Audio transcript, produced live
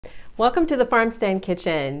Welcome to the Farm Stand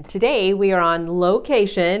Kitchen. Today we are on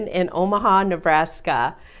location in Omaha,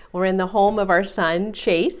 Nebraska. We're in the home of our son,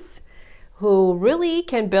 Chase, who really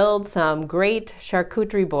can build some great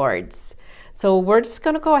charcuterie boards. So we're just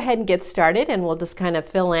going to go ahead and get started, and we'll just kind of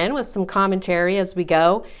fill in with some commentary as we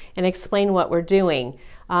go and explain what we're doing.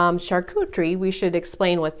 Charcuterie, we should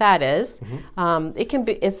explain what that is.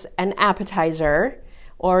 It's an appetizer,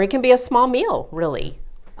 or it can be a small meal, really.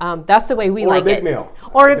 That's the way we like it. Or a big meal.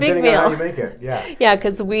 Or a big meal. Depending on how you make it, yeah. Yeah,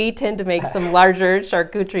 because we tend to make some larger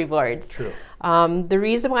charcuterie boards. True. The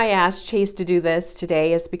reason why I asked Chase to do this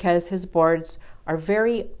today is because his boards are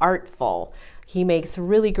very artful. He makes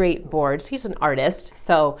really great boards. He's an artist,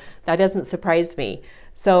 so that doesn't surprise me.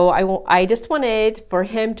 So I just wanted for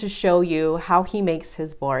him to show you how he makes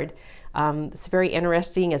his board. It's very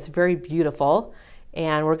interesting. It's very beautiful.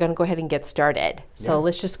 And we're going to go ahead and get started. So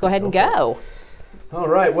let's just go ahead and go. All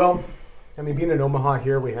right, well, I mean, being in Omaha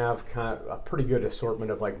here, we have kind of a pretty good assortment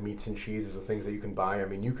of like meats and cheeses and things that you can buy. I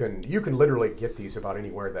mean, you can literally get these about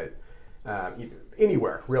anywhere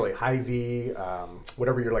anywhere really. Hy-Vee,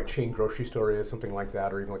 whatever your like chain grocery store is, something like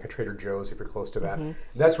that, or even like a Trader Joe's if you're close to that.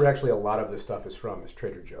 That's where actually a lot of this stuff is from, is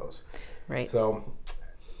Trader Joe's. Right. So,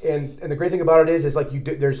 and the great thing about it is like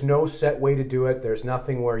there's no set way to do it. There's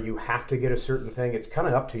nothing where you have to get a certain thing. It's kind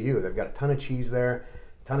of up to you. They've got a ton of cheese there,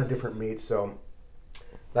 a ton of different meats. So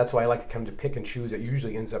that's why I like to come to pick and choose. It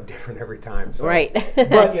usually ends up different every time. So. Right.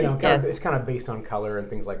 But, you know, Yes. it's kind of based on color and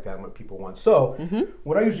things like that and what people want. So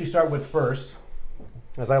what I usually start with first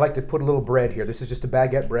is I like to put a little bread here. This is just a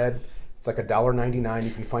baguette bread. It's like $1.99.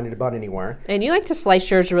 You can find it about anywhere. And you like to slice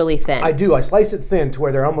yours really thin. I do. I slice it thin to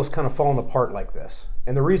where they're almost kind of falling apart like this.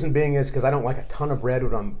 And the reason being is because I don't like a ton of bread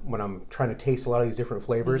when I'm trying to taste a lot of these different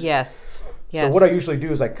flavors. Yes. Yes. So what I usually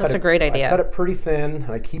do is I cut That's a great idea. I cut it pretty thin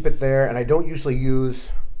and I keep it there, and I don't usually use,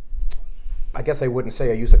 I guess I wouldn't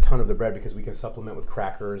say I use a ton of the bread because we can supplement with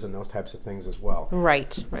crackers and those types of things as well.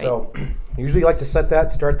 Right, right. So I usually like to start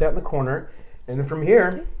that in the corner, and then from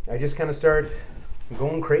here I just kind of start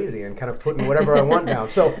going crazy and kind of putting whatever I want down.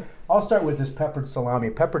 So I'll start with this peppered salami.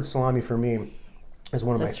 Peppered salami for me is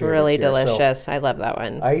one of my favorites. It's really here. delicious. So I love that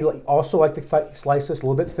one. I also like to slice this a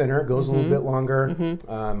little bit thinner. It goes a little bit longer.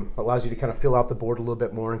 Allows you to kind of fill out the board a little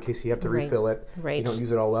bit more in case you have to refill it. Right. You don't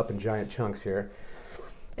use it all up in giant chunks here.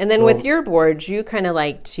 And then with your boards, you kind of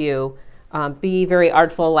like to be very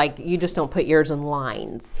artful, like you just don't put yours in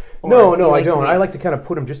lines. No, I don't. I like to kind of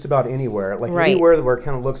put them just about anywhere, like anywhere where it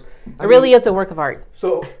kind of looks. It really is a work of art.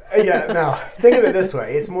 So, yeah, now, think of it this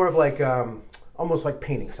way. It's more of like, almost like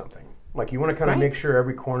painting something. Like you want to kind of make sure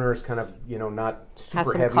every corner is kind of, you know, not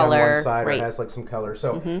super heavy on one side or has like some color.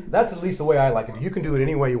 So that's at least the way I like it. You can do it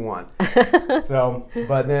any way you want. So,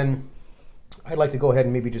 but then I'd like to go ahead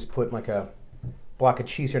and maybe just put like a block of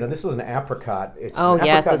cheese here. Now this is an apricot. It's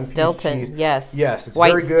yes, a Stilton. Cheese. Yes, it's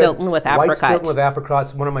white very good. Stilton with apricot. White Stilton with apricot.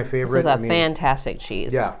 It's one of my favorites. This is a fantastic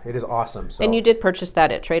cheese. Yeah, it is awesome. So. And you did purchase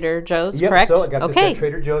that at Trader Joe's, correct? So I got this at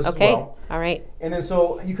Trader Joe's as well. All right. And then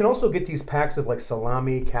so you can also get these packs of like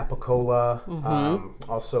salami, capicola,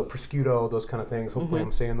 also prosciutto, those kind of things. Hopefully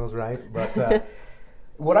I'm saying those right. But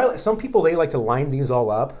some people, they like to line these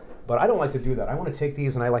all up. But I don't like to do that. I want to take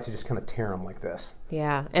these and I like to just kind of tear them like this.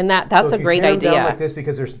 Yeah, and that's a great idea. Tear them down like this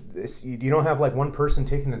because you don't have like one person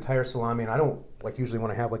taking the entire salami, and I don't like usually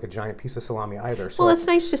want to have like a giant piece of salami either. So well, it's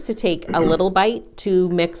nice just to take a little bite to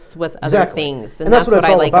mix with other things, and that's what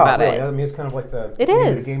I like about really. it. I mean, it's kind of like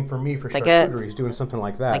the game for me for it's charcuterie is doing something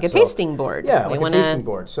like that, like a tasting board. Yeah, like a tasting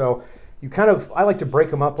board. So I like to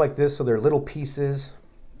break them up like this so they're little pieces,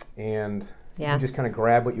 and you just kind of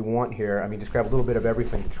grab what you want here. I mean, just grab a little bit of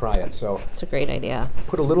everything to try it. So it's a great idea.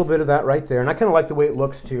 Put a little bit of that right there. And I kind of like the way it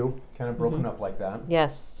looks too, kind of broken up like that.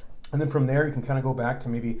 Yes. And then from there, you can kind of go back to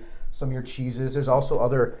maybe some of your cheeses. There's also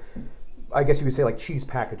other, I guess you could say like cheese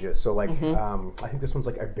packages. So like, I think this one's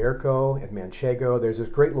like Iberico and Manchego. There's this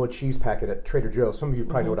great little cheese packet at Trader Joe's. Some of you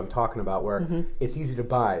probably know what I'm talking about, where it's easy to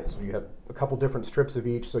buy. So you have a couple different strips of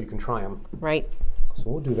each so you can try them. Right. So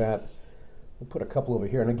we'll do that. We'll put a couple over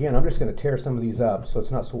here. And again, I'm just going to tear some of these up so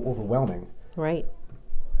it's not so overwhelming. Right.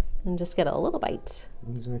 And just get a little bite.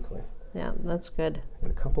 Exactly. Yeah, that's good.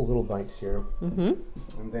 And a couple little bites here. And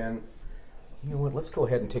then, you know what, let's go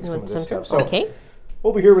ahead and take some of this stuff. So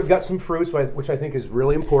over here we've got some fruits, which I think is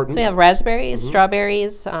really important. So we have raspberries,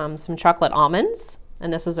 strawberries, some chocolate almonds.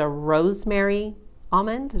 And this is a rosemary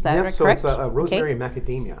almond. Is that correct? So it's a rosemary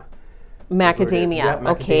macadamia. Macadamia,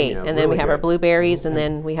 okay. And then we have our blueberries, and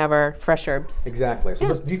then we have our fresh herbs. Exactly.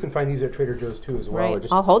 So you can find these at Trader Joe's too as well. Right. Or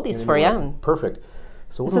just I'll hold these for you. Perfect.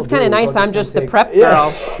 So this is kind of nice. I'm just the prep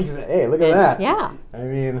girl. Hey, look at that. Yeah. I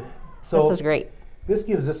mean, so this is great. This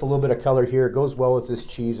gives us a little bit of color here. It goes well with this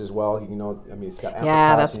cheese as well. You know, I mean, it's got apricots.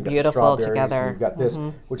 Yeah, that's and beautiful together. together. You've got this,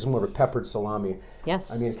 which is more of a peppered salami.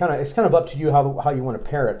 Yes. I mean, it's kind of up to you how you want to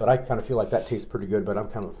pair it, but I kind of feel like that tastes pretty good, but I'm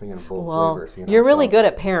kind of thinking of both flavors. You know, you're really good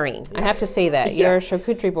at pairing. I have to say that. Yeah. Your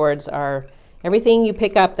charcuterie boards are, everything you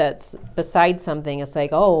pick up that's beside something, it's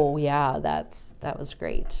like, oh, yeah, that was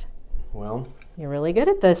great. Well, you're really good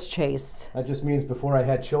at this, Chase. that just means before I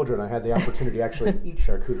had children, I had the opportunity to actually eat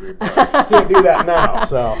charcuterie boards. I can't do that now,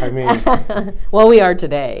 so, I mean. Well, we are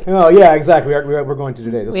today. Oh, yeah, exactly. We're going to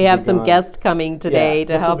today. We have some guests coming today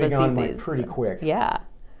to help us eat these. Pretty quick. Yeah.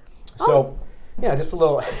 So, yeah, just a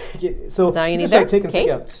little. So now you need start taking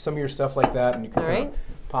some of your stuff like that, and you can kind of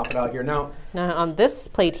pop it out here. Now on this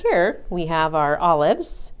plate here, we have our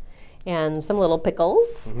olives and some little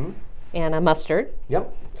pickles and a mustard.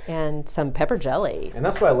 Yep. And some pepper jelly. And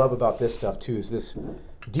that's what I love about this stuff too. Is this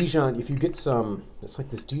Dijon? If you get some, it's like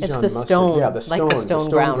this Dijon mustard. Mustard. Stone. Yeah, the stone, like the stone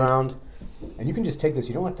ground. And you can just take this.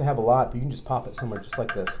 You don't have to have a lot, but you can just pop it somewhere just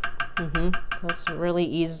like this. So it's really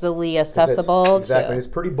easily accessible. Exactly. It's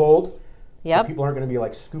pretty bold. Yep. So people aren't going to be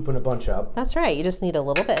like scooping a bunch up. That's right. You just need a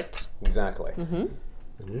little bit. Exactly. And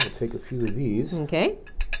we're going to take a few of these. Okay.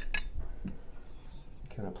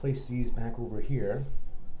 Kind of place these back over here.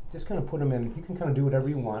 Just kind of put them in. You can kind of do whatever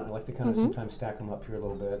you want. I like to kind of sometimes stack them up here a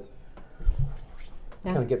little bit.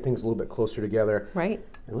 Kind of get things a little bit closer together. Right.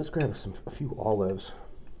 And let's grab a few olives.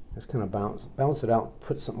 Let's kind of balance it out.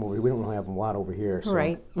 Put something over here. We don't really have a lot over here. So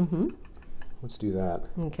right. Let's do that.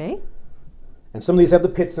 Okay. And some of these have the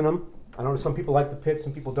pits in them. I know some people like the pits,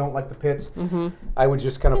 some people don't like the pits. I would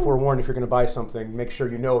just kind of forewarn, if you're going to buy something, make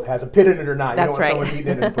sure you know it has a pit in it or not. That's you don't want someone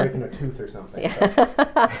eating it and breaking a tooth or something.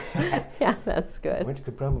 Yeah, that's good. Which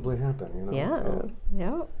could probably happen, you know.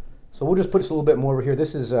 Yeah. So we'll just put just a little bit more over here.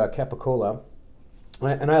 This is capicola.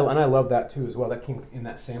 And I love that too as well. That came in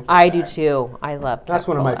that sample bag. do too. I love capicola. That's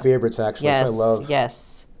one of my favorites actually. Yes, so I love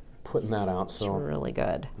putting that out. So it's really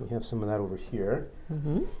good. We have some of that over here.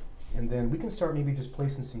 And then we can start maybe just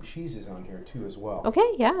placing some cheeses on here too as well. Okay,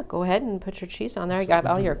 yeah, go ahead and put your cheese on there. I got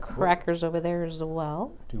all your crackers over there as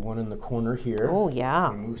well. Do one in the corner here. Oh,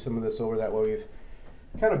 yeah. And move some of this over that way.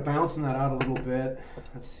 We've kind of bouncing that out a little bit.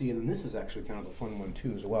 Let's see, and then this is actually kind of a fun one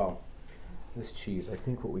too as well. This cheese, I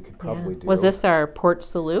think what we could probably do. Was this our Port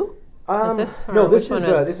Salut? No, this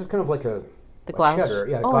is kind of like a cheddar.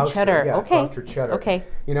 Yeah, Gloucester. Cheddar. Yeah, okay. Gloucester cheddar. Okay.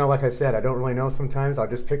 You know, like I said, I don't really know sometimes. I'll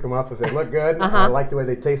just pick them up if they look good. And I like the way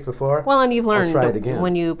they taste before. Well, and you've learned try it again.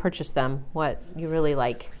 when you purchase them what you really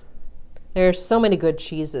like. There's so many good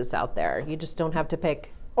cheeses out there. You just don't have to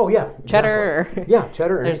pick cheddar. Exactly.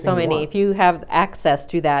 Cheddar. There's so many. If you have access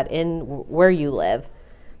to that in where you live,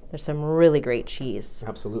 there's some really great cheese.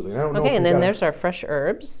 Absolutely. And I don't know and then there's our fresh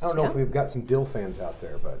herbs. I don't know if we've got some dill fans out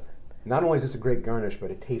there, but not only is this a great garnish,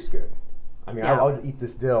 but it tastes good. I mean, I'll eat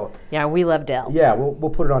this dill. Yeah, we love dill. Yeah, we'll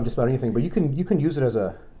put it on just about anything, but you can use it as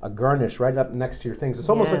a garnish right up next to your things. It's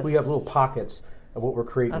almost like we have little pockets of what we're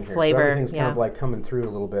creating here. Flavor, so everything's kind of like coming through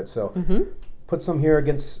a little bit. So put some here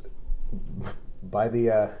by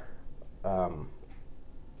the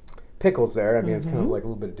pickles there. I mean, it's kind of like a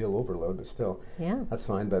little bit of dill overload, but still, that's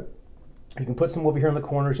fine. But you can put some over here in the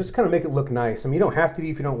corners, just kind of make it look nice. I mean, you don't have to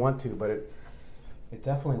if you don't want to, but it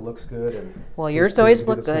definitely looks good. And yours always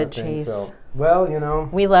look good, Chase. So, well, you know.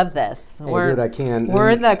 We love this. Hey, do what I can.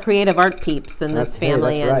 We're the creative art peeps in this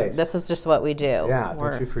family, that's right. and this is just what we do. Yeah,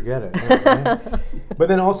 don't you forget it. Yeah, right? But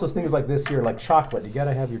then also things like this here, like chocolate. You got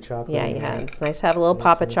to have your chocolate. Yeah. It's nice to have a little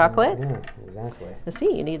pop of chocolate. Yeah, exactly. Let's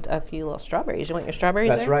see, you need a few little strawberries. You want your strawberries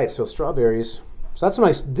That's right. So strawberries. So that's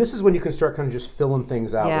nice. This is when you can start kind of just filling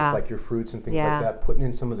things out with like your fruits and things like that, putting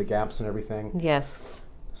in some of the gaps and everything. Yes.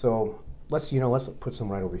 So let's put some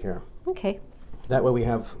right over here. Okay. That way we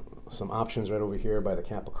have some options right over here by the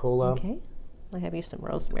capicola. Okay. I have you some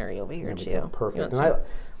rosemary over here too. Perfect. And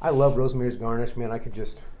I love rosemary's garnish. Man, I could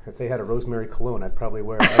just, if they had a rosemary cologne, I'd probably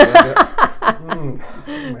wear it. Man,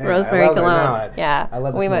 rosemary cologne. I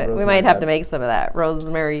love we might have to make some of that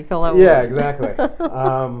rosemary cologne. Yeah, exactly.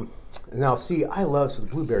 Now, see, the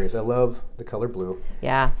blueberries. I love the color blue.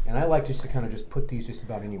 Yeah. And I like just to kind of just put these just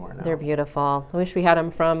about anywhere now. They're beautiful. I wish we had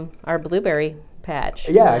them from our blueberry patch.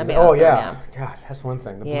 Yeah. Awesome, yeah. God, that's one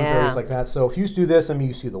thing. The blueberries like that. So if you do this, I mean,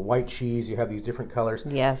 you see the white cheese. You have these different colors.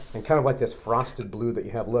 Yes. And kind of like this frosted blue that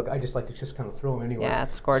you have. Look, I just like to just kind of throw them anywhere. Yeah,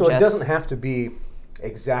 it's gorgeous. So it doesn't have to be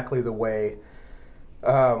exactly the way,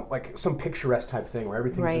 like some picturesque type thing where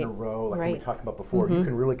everything's in a row, like we talked about before. You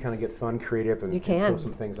can really kind of get fun, creative, and throw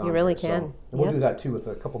some things on. You really there. can. So we'll do that too with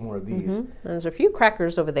a couple more of these. And there's a few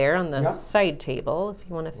crackers over there on the side table if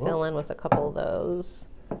you want to fill in with a couple of those.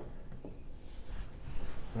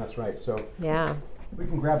 That's right. So We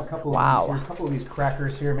can grab a couple of these here, a couple of these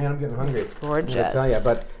crackers here. Man, I'm getting hungry. It's gorgeous. I tell you,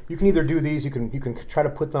 but you can either do these. You can try to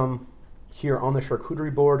put them here on the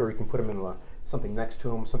charcuterie board, or you can put them in something next to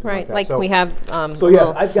them, something like that. Like we have. So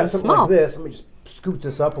yes, I've got something like this. Let me just scoot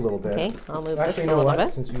this up a little bit. Okay, I'll move this a little bit.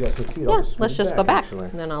 Since you guys can see it, let's just go back,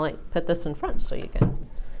 and then I'll put this in front so you can.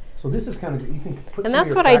 So this is kind of, you can put and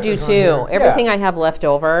that's what I do too. Everything I have left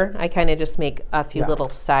over, I kind of just make a few little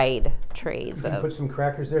side trays. You can put some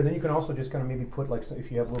crackers there. Then you can also just kind of maybe put like,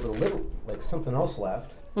 if you have a little bit of like something else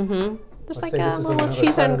left. Mm-hmm. Just like a little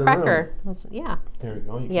cheese and cracker. Yeah. There you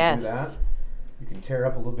go. You can do that. You can tear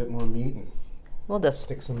up a little bit more meat and we'll just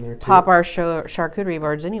stick some there too. Pop our charcuterie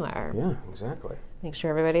boards anywhere. Yeah, exactly. Make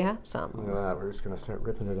sure everybody has some. Look at that. We're just going to start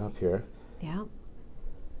ripping it up here. Yeah.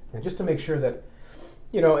 And just to make sure that,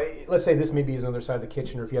 you know, let's say this maybe is on the other side of the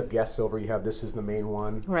kitchen, or if you have guests over, you have this as the main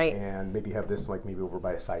one. Right. And maybe you have this like maybe over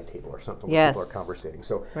by a side table or something where people are conversating.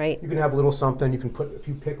 So you can have a little something. You can put a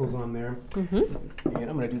few pickles on there. Mm-hmm. And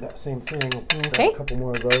I'm going to do that same thing. Grab a couple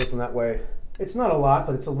more of those, and that way it's not a lot,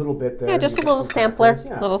 but it's a little bit there. Yeah, just a little sampler.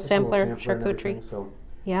 Little sampler charcuterie. So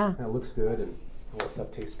yeah. And it looks good, and all that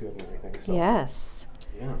stuff tastes good and everything. So, yes.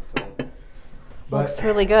 Yeah, so... Looks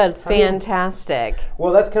really good. Fantastic.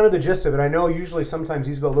 Well, that's kind of the gist of it. I know usually sometimes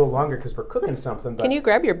these go a little longer because we're cooking something. But can you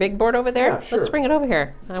grab your big board over there? Yeah, sure. Let's bring it over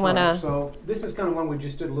here. I want to... So this is kind of one we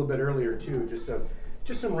just did a little bit earlier too.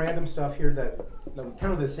 Just some random stuff here that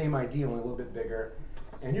kind of the same idea, only a little bit bigger.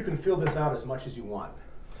 And you can fill this out as much as you want.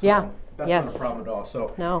 So that's not a problem at all.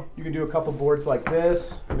 So you can do a couple boards like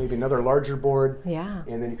this, maybe another larger board. Yeah.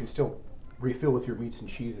 And then you can still refill with your meats and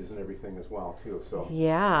cheeses and everything as well too. So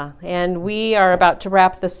yeah, and we are about to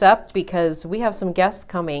wrap this up because we have some guests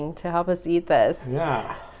coming to help us eat this.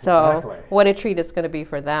 Yeah, so what a treat it's going to be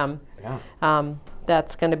for them. Yeah,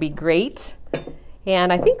 that's going to be great.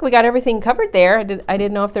 And I think we got everything covered there. I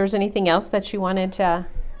didn't know if there was anything else that you wanted to.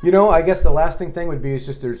 You know, I guess the lasting thing would be is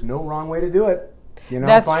just there's no wrong way to do it. You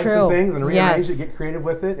know, find some things and rearrange it, get creative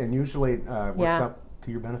with it, and usually works out to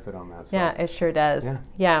your benefit on that. So. Yeah, it sure does.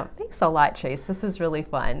 Yeah. Thanks a lot, Chase. This is really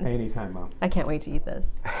fun. Anytime, Mom. I can't wait to eat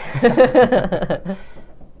this.